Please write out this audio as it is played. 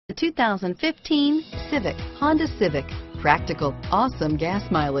The 2015 Civic, Honda Civic. Practical, awesome gas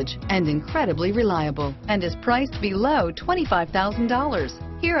mileage, and incredibly reliable, and is priced below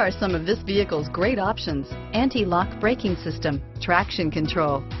 $25,000. Here are some of this vehicle's great options: anti-lock braking system, traction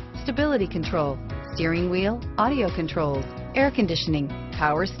control, stability control, steering wheel audio controls, air conditioning,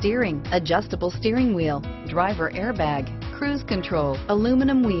 power steering, adjustable steering wheel, driver airbag, cruise control,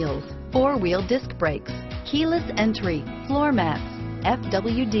 aluminum wheels, four-wheel disc brakes, keyless entry, floor mats,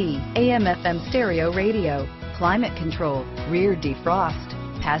 FWD, AM/FM stereo radio, climate control, rear defrost,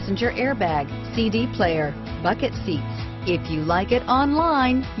 passenger airbag, CD player, bucket seats. If you like it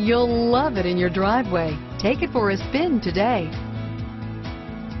online, you'll love it in your driveway. Take it for a spin today.